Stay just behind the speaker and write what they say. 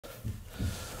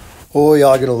Oh, y'all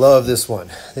are going to love this one.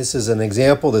 This is an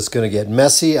example that's going to get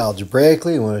messy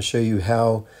algebraically. I want to show you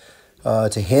how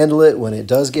to handle it when it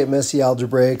does get messy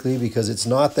algebraically, because it's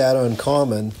not that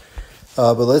uncommon.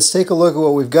 But let's take a look at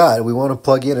what we've got. We want to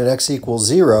plug in an x equals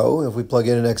 0. If we plug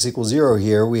in an x equals 0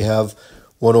 here, we have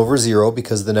 1 over 0,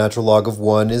 because the natural log of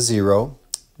 1 is 0,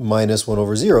 minus 1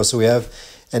 over 0. So we have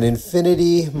an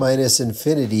infinity minus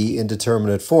infinity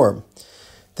indeterminate form.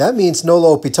 That means no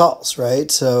L'Hopital's, right?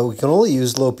 So we can only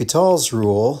use L'Hopital's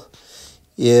rule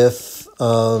if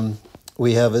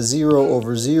we have a 0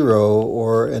 over 0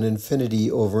 or an infinity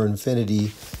over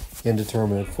infinity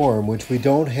indeterminate form, which we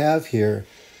don't have here,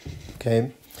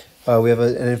 okay? We have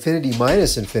an infinity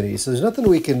minus infinity, so there's nothing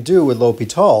we can do with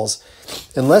L'Hopital's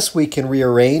unless we can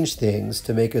rearrange things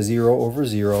to make a 0 over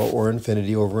 0 or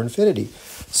infinity over infinity.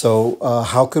 So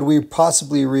how could we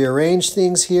possibly rearrange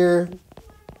things here?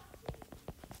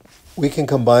 We can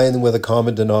combine them with a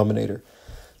common denominator.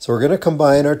 So we're going to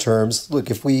combine our terms.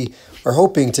 Look, if we are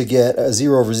hoping to get a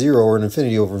 0 over 0 or an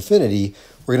infinity over infinity,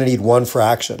 we're going to need one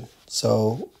fraction.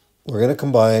 So we're going to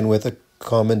combine with a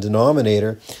common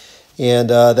denominator. And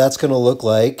that's going to look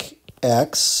like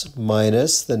x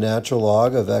minus the natural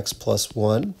log of x plus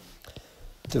 1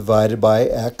 divided by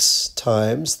x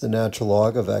times the natural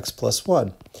log of x plus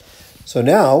 1. So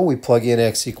now we plug in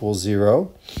x equals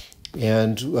 0.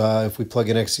 And if we plug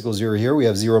in x equals 0 here, we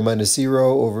have 0 minus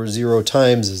 0 over 0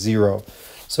 times 0.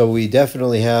 So we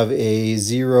definitely have a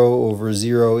 0 over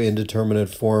 0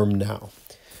 indeterminate form now,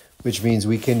 which means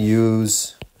we can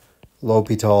use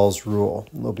L'Hopital's rule.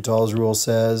 L'Hopital's rule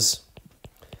says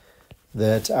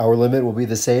that our limit will be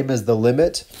the same as the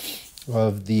limit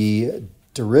of the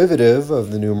derivative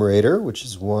of the numerator, which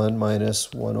is 1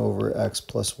 minus 1 over x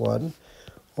plus 1,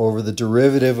 over the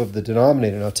derivative of the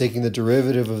denominator. Now, taking the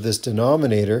derivative of this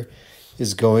denominator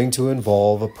is going to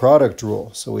involve a product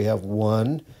rule. So we have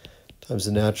 1 times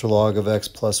the natural log of x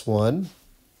plus 1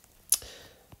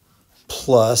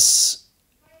 plus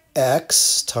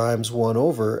x times 1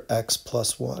 over x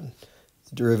plus 1.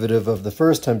 The derivative of the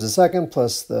first times the second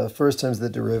plus the first times the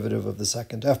derivative of the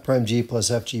second. F prime g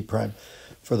plus f g prime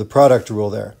for the product rule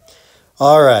there.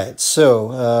 All right,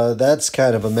 so that's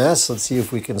kind of a mess. Let's see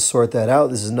if we can sort that out.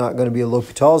 This is not going to be a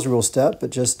L'Hopital's rule step, but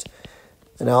just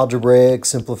an algebraic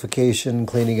simplification,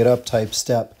 cleaning it up type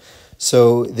step.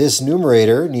 So this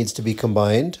numerator needs to be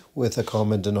combined with a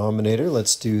common denominator.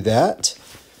 Let's do that.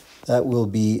 That will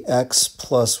be x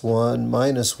plus 1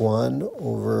 minus 1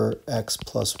 over x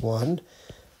plus 1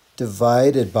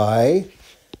 divided by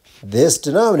this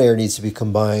denominator needs to be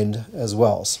combined as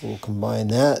well. So we'll combine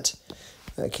that.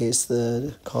 In that case,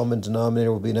 the common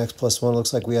denominator will be an x plus 1.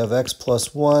 Looks like we have x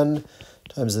plus 1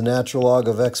 times the natural log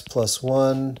of x plus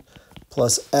 1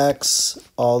 plus x,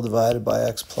 all divided by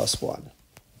x plus 1.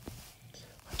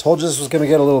 I told you this was going to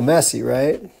get a little messy,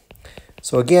 right?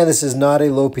 So again, this is not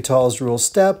a L'Hopital's rule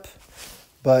step,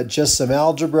 but just some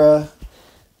algebra.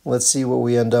 Let's see what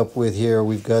we end up with here.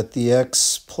 We've got the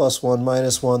x plus 1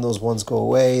 minus 1. Those ones go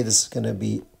away. This is going to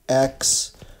be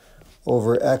x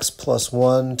over x plus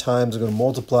 1 times, we're going to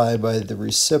multiply by the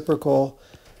reciprocal,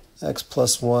 x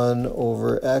plus 1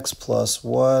 over x plus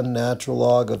 1, natural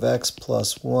log of x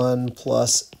plus 1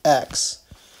 plus x.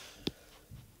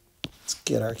 Let's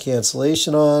get our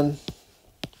cancellation on,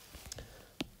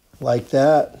 like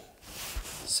that.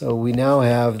 So we now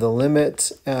have the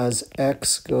limit as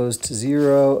x goes to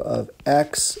 0 of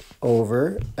x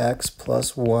over x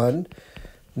plus 1,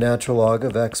 natural log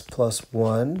of x plus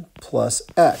 1 plus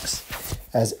x.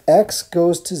 As x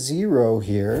goes to 0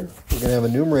 here, we're going to have a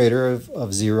numerator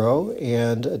of 0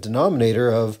 and a denominator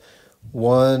of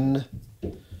 1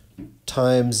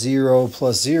 times 0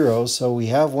 plus 0. So we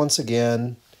have, once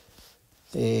again,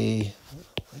 I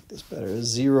like this better, a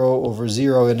 0 over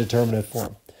 0 indeterminate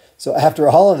form. So after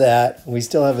all of that, we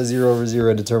still have a 0 over 0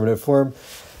 indeterminate form.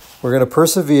 We're going to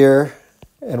persevere,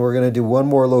 and we're going to do one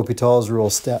more L'Hopital's rule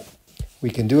step. We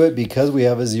can do it because we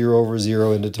have a 0 over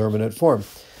 0 indeterminate form.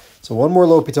 So one more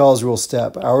L'Hopital's rule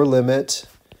step. Our limit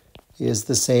is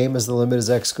the same as the limit as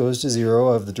x goes to 0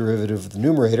 of the derivative of the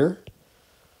numerator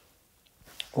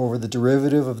over the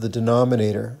derivative of the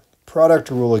denominator.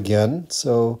 Product rule again.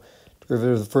 So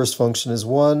derivative of the first function is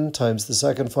 1 times the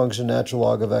second function, natural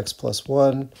log of x plus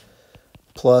 1,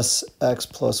 plus x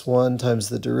plus 1 times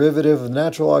the derivative of the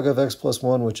natural log of x plus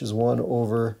 1, which is 1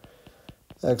 over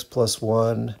x plus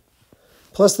 1,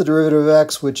 plus the derivative of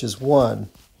x, which is 1.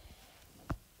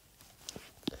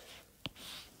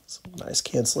 Some nice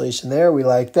cancellation there. We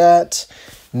like that.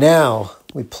 Now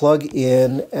we plug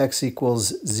in x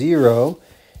equals 0,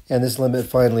 and this limit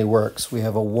finally works. We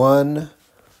have a 1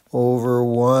 over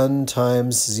 1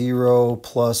 times 0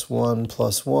 plus 1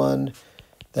 plus 1.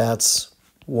 That's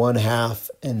 1/2,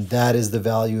 and that is the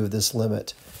value of this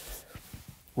limit.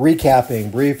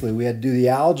 Recapping briefly, we had to do the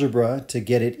algebra to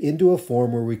get it into a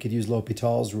form where we could use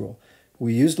L'Hopital's rule.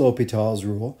 We used L'Hopital's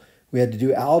rule. We had to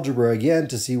do algebra again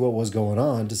to see what was going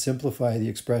on, to simplify the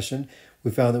expression.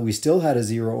 We found that we still had a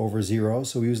 0 over 0,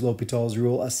 so we used L'Hopital's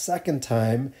rule a second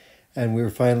time, and we were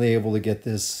finally able to get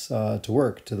this to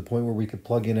work to the point where we could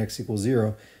plug in x equals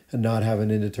 0 and not have an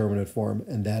indeterminate form,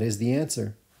 and that is the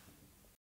answer.